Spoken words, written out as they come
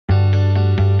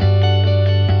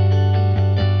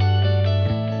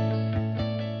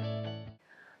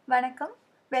வணக்கம்,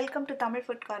 welcome to Tamil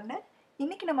food corner.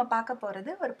 இன்றைக்கி நம்ம பார்க்க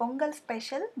போகிறது ஒரு பொங்கல்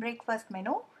ஸ்பெஷல் பிரேக்ஃபாஸ்ட்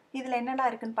மெனு. இதில் என்னெல்லாம்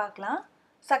இருக்குன்னு பார்க்கலாம்.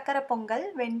 சர்க்கரை பொங்கல்,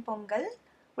 வெண்பொங்கல்,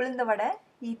 உளுந்து வடை,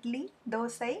 இட்லி,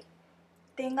 தோசை,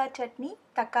 தேங்காய் சட்னி,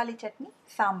 தக்காளி சட்னி,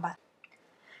 சாம்பார்.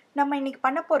 நம்ம இன்றைக்கி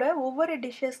பண்ண போகிற ஒவ்வொரு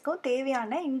டிஷ்ஷஸ்க்கும்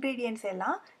தேவையான இன்க்ரீடியன்ட்ஸ்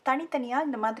எல்லாம் தனித்தனியாக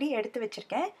இந்த மாதிரி எடுத்து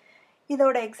வச்சுருக்கேன்.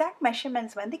 இதோட எக்ஸாக்ட்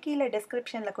மெஷர்மெண்ட்ஸ் வந்து கீழே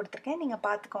டிஸ்கிரிப்ஷனில் கொடுத்துருக்கேன், நீங்கள்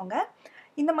பார்த்துக்கோங்க.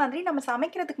 இந்த மாதிரி நம்ம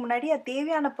சமைக்கிறதுக்கு முன்னாடி அது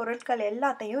தேவையான பொருட்கள்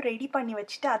எல்லாத்தையும் ரெடி பண்ணி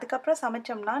வச்சுட்டு அதுக்கப்புறம்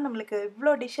சமைச்சோம்னா நம்மளுக்கு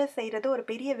இவ்வளோ டிஷ்ஷஸ் செய்கிறது ஒரு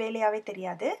பெரிய வேலையாகவே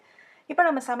தெரியாது. இப்போ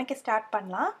நம்ம சமைக்க ஸ்டார்ட்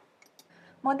பண்ணலாம்.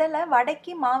 முதல்ல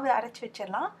வடைக்கு மாவு அரைச்சி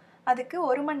வச்சிடலாம். அதுக்கு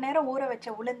 1 மணி நேரம் ஊற வச்ச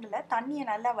உளுந்தில் தண்ணியை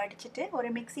நல்லா வடிச்சிட்டு ஒரு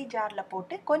மிக்சி ஜாரில்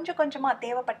போட்டு கொஞ்சம் கொஞ்சமாக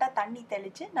தேவைப்பட்டால் தண்ணி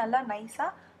தெளித்து நல்லா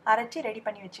நைஸாக அரைச்சி ரெடி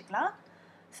பண்ணி வச்சுக்கலாம்.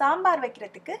 சாம்பார்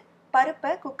வைக்கிறதுக்கு பருப்பை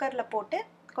குக்கரில் போட்டு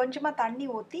கொஞ்சமாக தண்ணி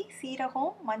ஊற்றி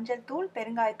சீரகம், மஞ்சள் தூள்,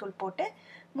 பெருங்காயத்தூள் போட்டு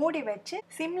மூடி வச்சு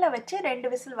சிம்மில் வச்சு 2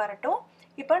 விசில் வரட்டும்.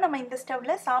 இப்போ நம்ம இந்த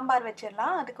ஸ்டவ்வில் சாம்பார்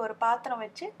வச்சிடலாம். அதுக்கு ஒரு பாத்திரம்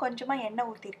வச்சு கொஞ்சமாக எண்ணெய்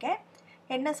ஊற்றிருக்கேன்.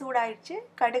 எண்ணெய் சூடாயிடுச்சு.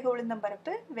 கடுகு,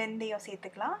 உளுந்தம்பருப்பு, வெந்தயம்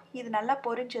சேர்த்துக்கலாம். இது நல்லா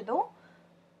பொரிஞ்சதும்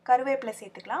கருவேப்பிலை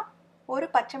சேர்த்துக்கலாம். ஒரு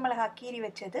பச்சை மிளகாய் கீறி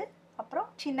வச்சது,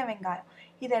 அப்புறம் சின்ன வெங்காயம்,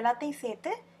 இது எல்லாத்தையும்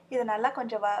சேர்த்து இதை நல்லா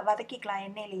கொஞ்சம் வதக்கிக்கலாம்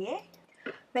எண்ணெயிலேயே.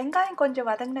 வெங்காயம் கொஞ்சம்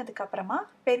வதங்கினதுக்கப்புறமா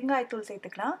பெருங்காயத்தூள்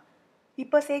சேர்த்துக்கலாம்.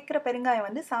 இப்போ சேர்க்குற பெருங்காயம்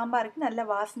வந்து சாம்பாருக்கு நல்ல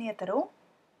வாசனையை தரும்.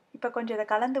 இப்போ கொஞ்சம் இதை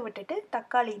கலந்து விட்டுட்டு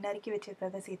தக்காளி நறுக்கி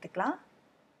வச்சுருக்கிறத சேர்த்துக்கலாம்.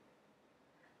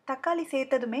 தக்காளி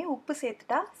சேர்த்ததுமே உப்பு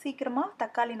சேர்த்துட்டா சீக்கிரமாக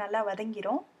தக்காளி நல்லா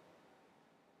வதங்கிடும்.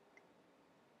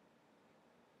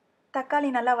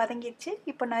 தக்காளி நல்லா வதங்கிடுச்சு.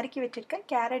 இப்போ நறுக்கி வச்சுருக்க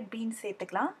கேரட், பீன்ஸ்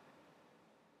சேர்த்துக்கலாம்.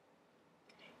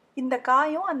 இந்த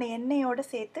காயும் அந்த எண்ணெயோடு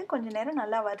சேர்த்து கொஞ்சம் நேரம்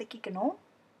நல்லா வதக்கிக்கணும்.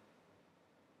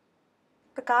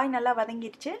 இப்போ காய் நல்லா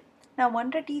வதங்கிடுச்சு. நான்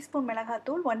 1.5 டீஸ்பூன்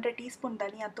மிளகாத்தூள், 1.5 டீஸ்பூன்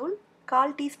தனியாத்தூள்,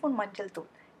 1/4 டீஸ்பூன் மஞ்சள் தூள்,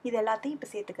 இது எல்லாத்தையும் இப்போ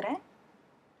சேர்த்துக்கிறேன்.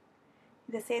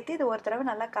 இதை சேர்த்து இது ஒரு தடவை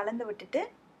நல்லா கலந்து விட்டுட்டு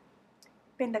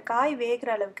இப்போ இந்த காய்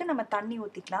வேகிற அளவுக்கு நம்ம தண்ணி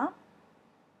ஊற்றிக்கலாம்.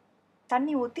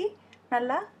 தண்ணி ஊற்றி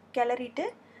நல்லா கிளறிட்டு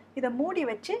இதை மூடி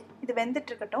வச்சு இது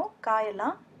வெந்துட்டுருக்கட்டும்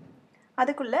காயெல்லாம்.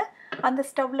 அதுக்குள்ளே அந்த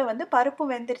ஸ்டவ்வில் வந்து பருப்பு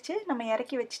வெந்துருச்சு. நம்ம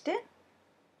இறக்கி வச்சுட்டு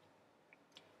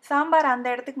சாம்பார் அந்த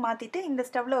இடத்துக்கு மாற்றிட்டு இந்த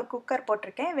ஸ்டவ்வில் ஒரு குக்கர்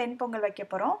போட்டிருக்கேன். வெண்பொங்கல் வைக்க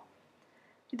போகிறோம்.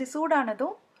 இது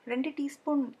சூடானதும் 2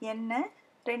 டீஸ்பூன் எண்ணெய்,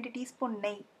 2 டீஸ்பூன்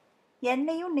நெய்,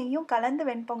 எண்ணெயும் நெய்யும் கலந்து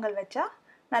வெண்பொங்கல் வச்சா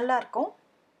நல்லாயிருக்கும்.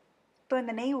 இப்போ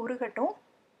இந்த நெய் உருகட்டும்.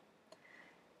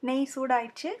 நெய்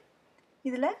சூடாயிடுச்சு.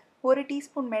 இதில் 1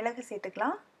 டீஸ்பூன் மிளகு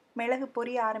சேர்த்துக்கலாம். மிளகு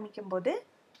பொரிய ஆரம்பிக்கும் போது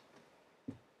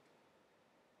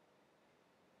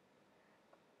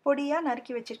பொடியாக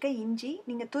நறுக்கி வச்சுருக்க இஞ்சி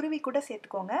நீங்கள் துருவி கூட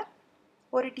சேர்த்துக்கோங்க.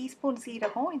 1 டீஸ்பூன்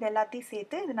சீரகம், இது எல்லாத்தையும்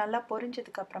சேர்த்து இது நல்லா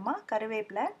பொரிஞ்சதுக்கப்புறமா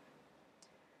கருவேப்பிலை,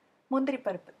 முந்திரி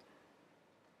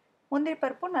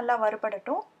பருப்பும் நல்லா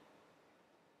வறுபடட்டும்.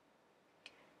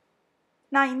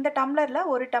 நான் இந்த டம்ளரில்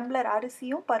 1 டம்ளர்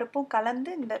அரிசியும் பருப்பும் கலந்து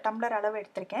இந்த டம்ளர் அளவு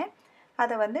எடுத்திருக்கேன்.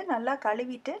 அதை வந்து நல்லா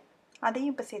கழுவிட்டு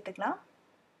அதையும் இப்போ சேர்த்துக்கலாம்.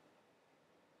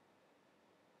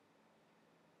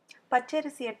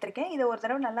 பச்சரிசி எடுத்திருக்கேன். இதை ஒரு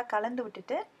தடவை நல்லா கலந்து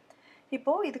விட்டுட்டு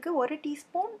இப்போது இதுக்கு 1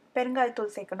 டீஸ்பூன்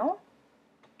பெருங்காயத்தூள் சேர்க்கணும்.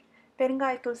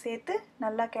 பெருங்காயத்தூள் சேர்த்து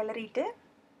நல்லா கிளறிட்டு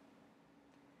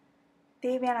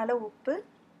தேவையான அளவு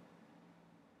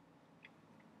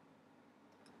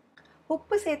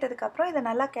உப்பு சேர்த்ததுக்கப்புறம் இதை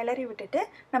நல்லா கிளறி விட்டுட்டு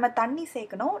நம்ம தண்ணி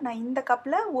சேர்க்கணும். நான் இந்த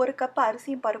கப்பில் 1 கப்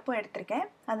அரிசியும் பருப்பும் எடுத்திருக்கேன்.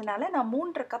 அதனால நான்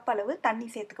 3.5 கப் அளவு தண்ணி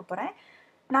சேர்த்துக்க போகிறேன்.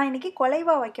 நான் இன்றைக்கி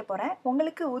குலைவாக வைக்க போகிறேன்.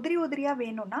 உங்களுக்கு உதிரி உதிரியாக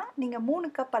வேணும்னா நீங்கள்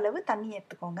 3 கப் அளவு தண்ணி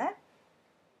எடுத்துக்கோங்க.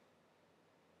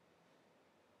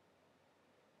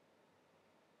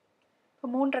 இப்போ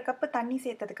 3.5 கப்பு தண்ணி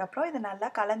சேர்த்ததுக்கப்புறம் இதை நல்லா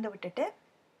கலந்து விட்டுட்டு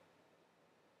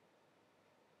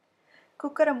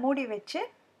குக்கரை மூடி வச்சு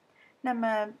நம்ம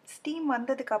ஸ்டீம்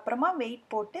வந்ததுக்கப்புறமா வெயிட்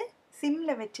போட்டு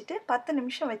சிம்மில் வச்சுட்டு 10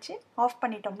 நிமிஷம் வச்சு ஆஃப்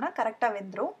பண்ணிட்டோம்னா கரெக்டாக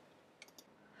வெந்துடும்.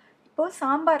 இப்போது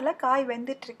சாம்பாரில் காய்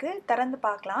வெந்துட்டுருக்கு. திறந்து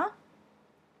பார்க்கலாம்.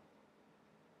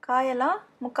 காயெல்லாம்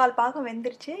 3/4 பாகம்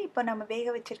வெந்துருச்சு. இப்போ நம்ம வேக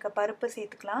வச்சுருக்க பருப்பு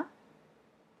சேர்த்துக்கலாம்.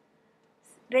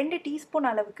 2 டீஸ்பூன்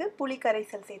அளவுக்கு புளி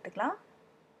கரைசல் சேர்த்துக்கலாம்.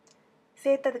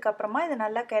 சேர்த்ததுக்கப்புறமா இதை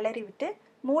நல்லா கிளறி விட்டு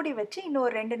மூடி வச்சு இன்னும்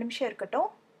ஒரு 2 நிமிஷம் இருக்கட்டும்.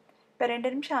 இப்போ 2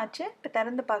 நிமிஷம் ஆச்சு. இப்போ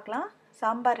திறந்து பார்க்கலாம்.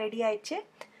 சாம்பார் ரெடி ஆயிடுச்சு.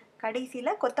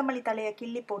 கடைசியில் கொத்தமல்லி தலையை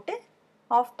கிள்ளி போட்டு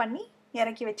ஆஃப் பண்ணி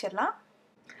இறக்கி வச்சிடலாம்.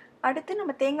 அடுத்து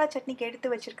நம்ம தேங்காய் சட்னிக்கு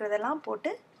எடுத்து வச்சுருக்கிறதெல்லாம்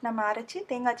போட்டு நம்ம அரைச்சி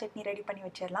தேங்காய் சட்னி ரெடி பண்ணி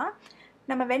வச்சிடலாம்.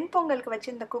 நம்ம வெண்பொங்கலுக்கு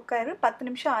வச்சுருந்த குக்கர் 10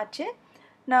 நிமிஷம் ஆச்சு.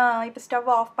 நான் இப்போ ஸ்டவ்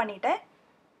ஆஃப் பண்ணிட்டேன்.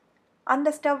 அந்த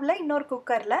ஸ்டவ்வில் இன்னொரு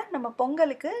குக்கரில் நம்ம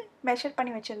பொங்கலுக்கு மெஷர்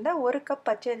பண்ணி வச்சுருந்த 1 கப்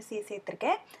பச்சரிசியை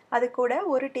சேர்த்துருக்கேன். அது கூட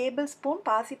 1 டேபிள் ஸ்பூன்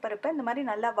பாசிப்பருப்பை இந்த மாதிரி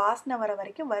நல்லா வாசனை வர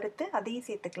வரைக்கும் வறுத்து அதையும்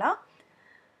சேர்த்துக்கலாம்.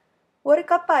 1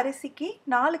 கப் அரிசிக்கு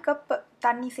 4 கப்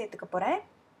தண்ணி சேர்த்துக்க போகிறேன்.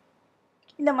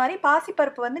 இந்த மாதிரி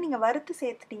பாசிப்பருப்பு வந்து நீங்கள் வறுத்து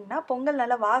சேர்த்துட்டிங்கன்னா பொங்கல்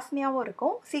நல்லா வாசனையாகவும்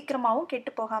இருக்கும், சீக்கிரமாகவும்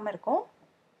கெட்டு போகாமல் இருக்கும்.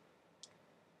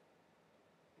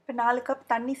 இப்போ 4 கப்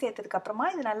தண்ணி சேர்த்ததுக்கப்புறமா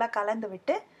இது நல்லா கலந்து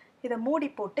விட்டு இதை மூடி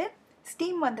போட்டு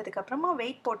ஸ்டீம் வந்ததுக்கப்புறமா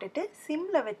வெயிட் போட்டுட்டு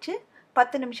சிம்மில் வச்சு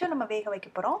 10 நிமிஷம் நம்ம வேக வைக்க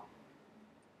போகிறோம்.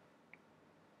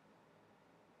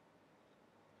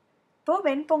 இப்போது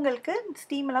வெண்பொங்கலுக்கு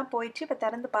ஸ்டீமெல்லாம் போயிடுச்சு. இப்போ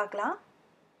திறந்து பார்க்கலாம்.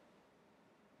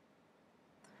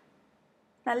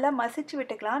 நல்லா மசிச்சு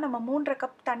விட்டுக்கலாம். நம்ம 3.5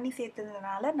 கப் தண்ணி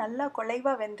சேர்த்ததுனால நல்லா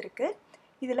குழைவாக வெந்திருக்கு.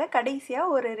 இதில்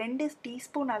கடைசியாக ஒரு 2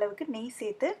 டீஸ்பூன் அளவுக்கு நெய்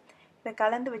சேர்த்து இதை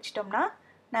கலந்து வச்சிட்டோம்னா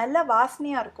நல்ல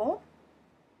வாசனையாக இருக்கும்.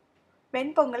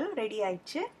 வெண்பொங்கல் ரெடி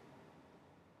ஆயிடுச்சு.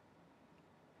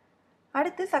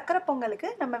 அடுத்து சர்க்கரை பொங்கலுக்கு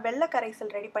நம்ம வெள்ளை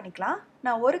கரைசல் ரெடி பண்ணிக்கலாம்.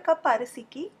 நான் 1 கப்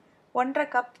அரிசிக்கு 1.5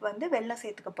 கப் வந்து வெல்லம்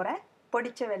சேர்த்துக்க போகிறேன்.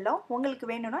 பொடிச்ச வெல்லம். உங்களுக்கு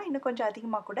வேணும்னா இன்னும் கொஞ்சம்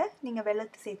அதிகமாக கூட நீங்கள்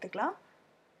வெல்லத்தை சேர்த்துக்கலாம்.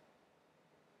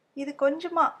 இது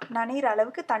கொஞ்சமாக நனைகிற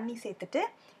அளவுக்கு தண்ணி சேர்த்துட்டு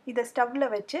இதை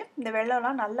ஸ்டவ்வில் வச்சு இந்த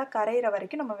வெள்ளம்லாம் நல்லா கரையிற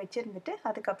வரைக்கும் நம்ம வச்சுருந்துட்டு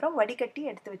அதுக்கப்புறம் வடிகட்டி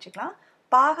எடுத்து வச்சுக்கலாம்.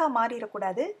 பாகா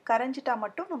மாறிடக்கூடாது, கரைஞ்சிட்டா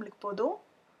மட்டும் நம்மளுக்கு போதும்.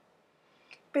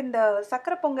 இப்போ இந்த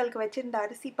சர்க்கரை பொங்கலுக்கு வச்சுருந்த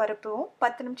அரிசி பருப்பும்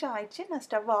 10 நிமிஷம் ஆயிடுச்சு. நான்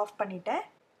ஸ்டவ் ஆஃப் பண்ணிட்டேன்.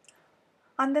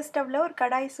 அந்த ஸ்டவ்வில் ஒரு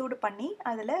கடாய் சூடு பண்ணி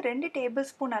அதில் 2 டேபிள்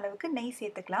ஸ்பூன் அளவுக்கு நெய்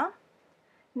சேர்த்துக்கலாம்.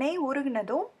 நெய்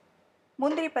உருகினதும்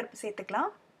முந்திரி பருப்பு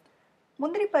சேர்த்துக்கலாம்.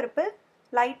 முந்திரி பருப்பு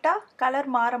லைட்டாக கலர்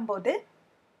மாறும்போது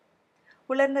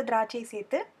உலர்ந்த திராட்சை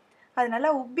சேர்த்து அது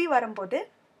நல்லா உப்பி வரும்போது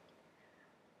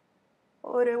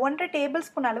ஒரு 1.5 டேபிள்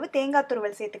ஸ்பூன் அளவு தேங்காய்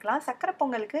துருவல் சேர்த்துக்கலாம். சர்க்கரை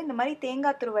பொங்கலுக்கு இந்த மாதிரி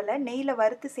தேங்காய் துருவலை நெய்யில்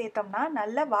வறுத்து சேர்த்தோம்னா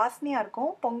நல்ல வாசனையாக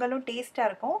இருக்கும், பொங்கலும் டேஸ்ட்டாக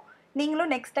இருக்கும்.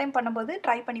 நீங்களும் நெக்ஸ்ட் டைம் பண்ணும்போது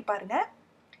ட்ரை பண்ணி பாருங்கள்.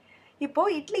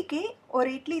 இப்போது இட்லிக்கு ஒரு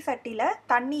இட்லி சட்டியில்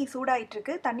தண்ணி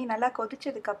சூடாயிட்ருக்கு. தண்ணி நல்லா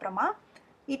கொதிச்சதுக்கப்புறமா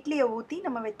இட்லியை ஊற்றி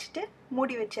நம்ம வச்சுட்டு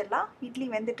மூடி வச்சிடலாம். இட்லி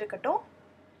வெந்துட்டுருக்கட்டும்.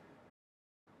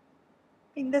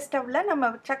 இந்த ஸ்டவ்வில் நம்ம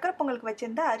சர்க்கரை பொங்கலுக்கு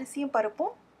வச்சுருந்த அரிசியும்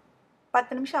பருப்பும்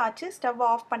 10 நிமிஷம் ஆச்சு. ஸ்டவ்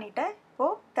ஆஃப் பண்ணிவிட்டேன்.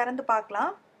 இப்போது திறந்து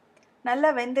பார்க்கலாம். நல்லா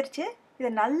வெந்துருச்சு. இதை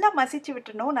நல்லா மசிச்சு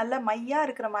விட்டுறணும். நல்லா மையாக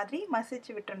இருக்கிற மாதிரி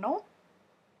மசிச்சு விட்டுறணும்.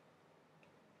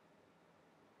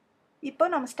 இப்போ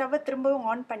நம்ம ஸ்டவ்வை திரும்பவும்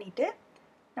ஆன் பண்ணிவிட்டு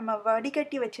நம்ம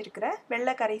வடிகட்டி வச்சுருக்கிற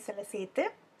வெள்ளை கரைசலை சேர்த்து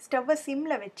ஸ்டவ்வை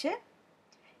சிம்மில் வச்சு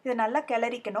இதை நல்லா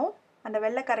கிளறிக்கணும். அந்த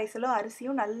வெள்ளை கரைசலும்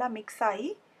அரிசியும் நல்லா மிக்ஸ்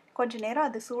ஆகி கொஞ்சம் நேரம்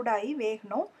அது சூடாகி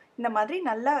வேகணும். இந்த மாதிரி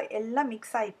நல்லா எல்லாம்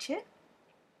மிக்ஸ் ஆயிடுச்சு.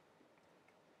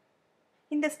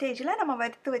 இந்த ஸ்டேஜில் நம்ம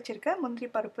வறுத்து வச்சுருக்க முந்திரி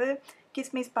பருப்பு,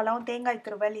 கிஸ்மிஸ் பழம், தேங்காய்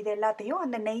துருவல் இது எல்லாத்தையும்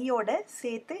அந்த நெய்யோடு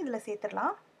சேர்த்து இதில்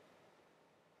சேர்த்துடலாம்.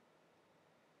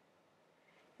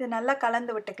 இது நல்லா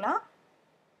கலந்து விட்டுக்கலாம்.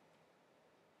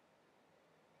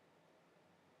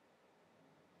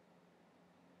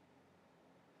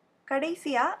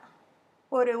 கடைசியாக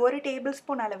ஒரு டேபிள்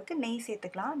ஸ்பூன் அளவுக்கு நெய்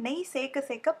சேர்த்துக்கலாம். நெய் சேர்க்க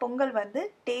சேர்க்க பொங்கல் வந்து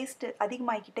டேஸ்ட்டு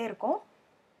அதிகமாகிக்கிட்டே இருக்கும்.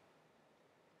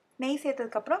 நெய்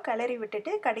சேர்த்ததுக்கப்புறம் கிளறி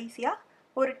விட்டுட்டு கடைசியாக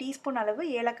ஒரு டீஸ்பூன் அளவு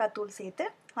ஏலக்காய் தூள் சேர்த்து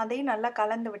அதையும் நல்லா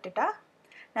கலந்து விட்டுட்டா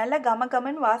நல்லா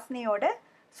கமகமன் வாசனையோட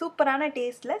சூப்பரான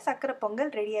டேஸ்ட்டில் சர்க்கரை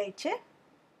பொங்கல் ரெடி ஆயிடுச்சு.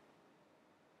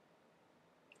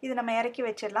 இது நம்ம இறக்கி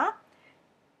வச்சிடலாம்.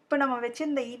 இப்போ நம்ம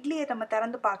வச்சுருந்த இட்லியை நம்ம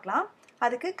திறந்து பார்க்கலாம்.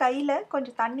 அதுக்கு கையில்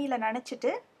கொஞ்சம் தண்ணியில்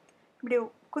நனைச்சிட்டு இப்படி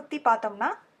குத்தி பார்த்தோம்னா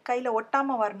கையில்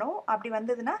ஒட்டாமல் வரணும். அப்படி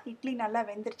வந்ததுன்னா இட்லி நல்லா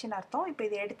வெந்துருச்சுன்னு அர்த்தம். இப்போ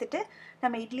இதை எடுத்துகிட்டு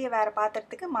நம்ம இட்லியை வேறு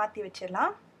பாத்திரத்துக்கு மாற்றி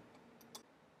வச்சிடலாம்.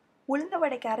 உளுந்து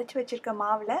வடைக்கு அரைச்சி வச்சுருக்க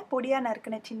மாவில் பொடியாக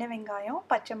நறுக்கின சின்ன வெங்காயம்,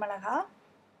 பச்சை மிளகாய்,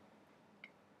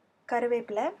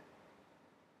 கருவேப்பிலை,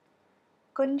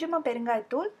 கொஞ்சமாக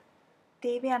பெருங்காயத்தூள்,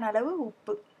 தேவையான அளவு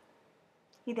உப்பு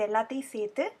இது எல்லாத்தையும்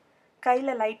சேர்த்து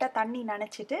கையில் லைட்டாக தண்ணி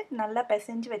நனைச்சிட்டு நல்லா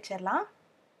பிசைஞ்சு வச்சிடலாம்.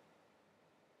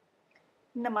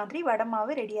 இந்த மாதிரி வடை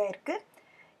மாவு ரெடியாக இருக்குது.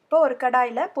 இப்போ ஒரு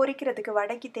கடாயில் பொரிக்கிறதுக்கு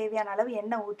வடைக்கு தேவையான அளவு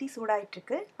எண்ணெய் ஊற்றி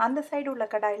சூடாயிட்ருக்கு. அந்த சைடு உள்ள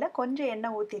கடாயில் கொஞ்சம்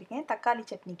எண்ணெய் ஊற்றிருக்கேன். தக்காளி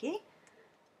சட்னிக்கு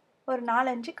ஒரு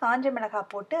 4-5 காஞ்ச மிளகாய்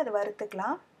போட்டு அதை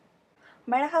வறுத்துக்கலாம்.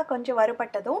 மிளகாய் கொஞ்சம்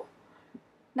வறுபட்டதும்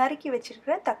நறுக்கி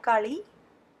வச்சுருக்கிற தக்காளி,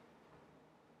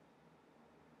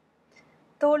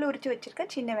 தோல் உரித்து வச்சுருக்க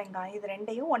சின்ன வெங்காயம் இது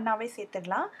ரெண்டையும் ஒன்றாவே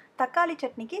சேர்த்துடலாம். தக்காளி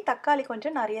சட்னிக்கு தக்காளி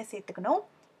கொஞ்சம் நிறைய சேர்த்துக்கணும்.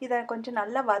 இதை கொஞ்சம்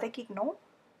நல்லா வதக்கிக்கணும்.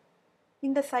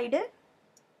 இந்த சைடு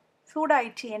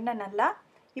சூடாயிடுச்சு எண்ணெய் நல்லா.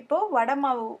 இப்போது வடை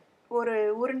மாவு ஒரு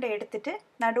உருண்டை எடுத்துகிட்டு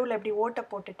நடுவில் இப்படி ஓட்டை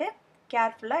போட்டுட்டு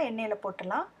கேர்ஃபுல்லாக எண்ணெயில்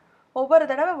போட்டுடலாம். ஒவ்வொரு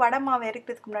தடவை வடை மாவு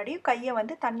இறக்கிறதுக்கு முன்னாடியும் கையை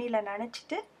வந்து தண்ணியில்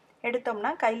நனைச்சிட்டு எடுத்தோம்னா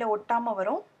கையில் ஒட்டாமல்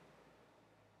வரும்.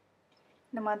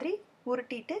 இந்த மாதிரி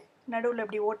உருட்டிட்டு நடுவில்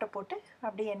இப்படி ஓட்டை போட்டு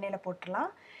அப்படியே எண்ணெயில் போட்டுடலாம்.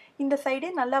 இந்த சைடு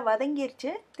நல்லா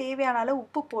வதங்கிருச்சு. தேவையான அளவு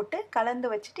உப்பு போட்டு கலந்து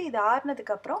வச்சுட்டு இது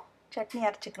ஆறுனதுக்கப்புறம் சட்னி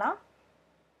அரைச்சிக்கலாம்.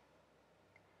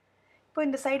 இப்போ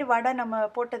இந்த சைடு வடை நம்ம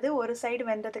போட்டது ஒரு சைடு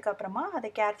வெந்ததுக்கப்புறமா அதை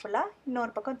கேர்ஃபுல்லாக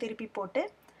இன்னொரு பக்கம் திருப்பி போட்டு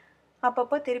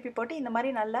அப்பப்போ திருப்பி போட்டு இந்த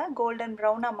மாதிரி நல்லா கோல்டன்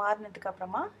ப்ரௌனாக மாறினதுக்கு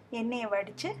அப்புறமா எண்ணெயை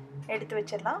வடித்து எடுத்து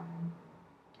வச்சிடலாம்.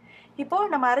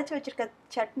 இப்போது நம்ம அரைச்சி வச்சுருக்க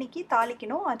சட்னிக்கு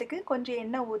தாளிக்கணும். அதுக்கு கொஞ்சம்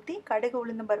எண்ணெய் ஊற்றி கடுகு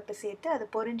உளுந்தம் பருப்பு சேர்த்து அது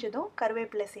பொரிஞ்சதும்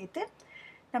கருவேப்பிலை சேர்த்து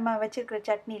நம்ம வச்சுருக்கிற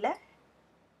சட்னியில்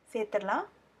சேர்த்துடலாம்.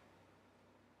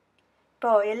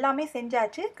 இப்போது எல்லாமே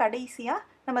செஞ்சாச்சு. கடைசியாக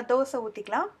நம்ம தோசை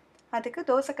ஊற்றிக்கலாம். அதுக்கு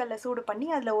தோசைக்கல்லை சூடு பண்ணி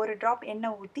அதில் ஒரு ட்ராப்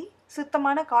எண்ணெய் ஊற்றி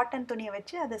சுத்தமான காட்டன் துணியை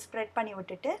வச்சு அதை ஸ்ப்ரெட் பண்ணி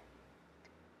விட்டுட்டு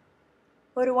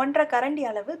ஒரு 1.5 கரண்டி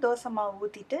அளவு தோசை மாவு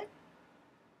ஊற்றிட்டு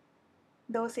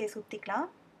தோசையை சுற்றிக்கலாம்.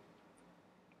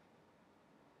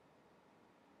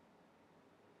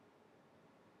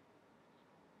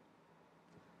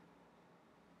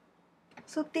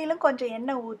 சுற்றிலும் கொஞ்சம்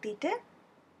எண்ணெய் ஊற்றிட்டு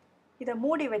இதை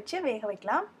மூடி வச்சு வேக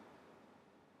வைக்கலாம்.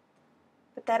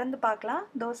 இப்போ திறந்து பார்க்கலாம்.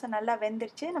 தோசை நல்லா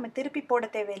வெந்துருச்சு. நம்ம திருப்பி போட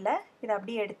தேவையில்லை. இதை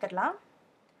அப்படியே எடுத்துடலாம்.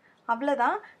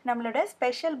 அவ்வளோதான், நம்மளோட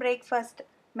ஸ்பெஷல் பிரேக்ஃபாஸ்ட்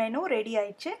மெனு ரெடி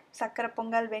ஆயிடுச்சு. சக்கரை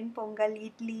பொங்கல், வெண்பொங்கல்,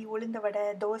 இட்லி, உளுந்து வடை,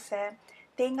 தோசை,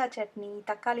 தேங்காய் சட்னி,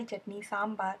 தக்காளி சட்னி,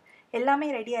 சாம்பார் எல்லாமே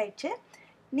ரெடி ஆயிடுச்சு.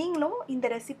 நீங்களும் இந்த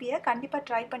ரெசிபியை கண்டிப்பாக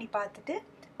ட்ரை பண்ணி பார்த்துட்டு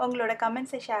உங்களோட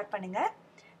கமெண்ட்ஸை ஷேர் பண்ணுங்கள்.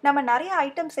 நம்ம நிறைய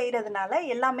ஐட்டம் செய்கிறதுனால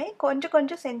எல்லாமே கொஞ்சம்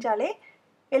கொஞ்சம் செஞ்சாலே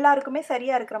எல்லாருக்குமே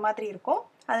சரியாக இருக்கிற மாதிரி இருக்கும்.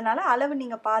 அதனால் அளவு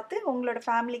நீங்கள் பார்த்து உங்களோட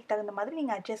ஃபேமிலிக்கு தகுந்த மாதிரி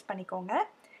நீங்கள் அட்ஜஸ்ட் பண்ணிக்கோங்க.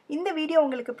 இந்த வீடியோ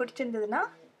உங்களுக்கு பிடிச்சிருந்ததுன்னா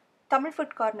தமிழ்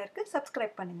ஃபுட் கார்னருக்கு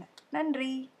சப்ஸ்கிரைப் பண்ணுங்கள்.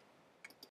 நன்றி.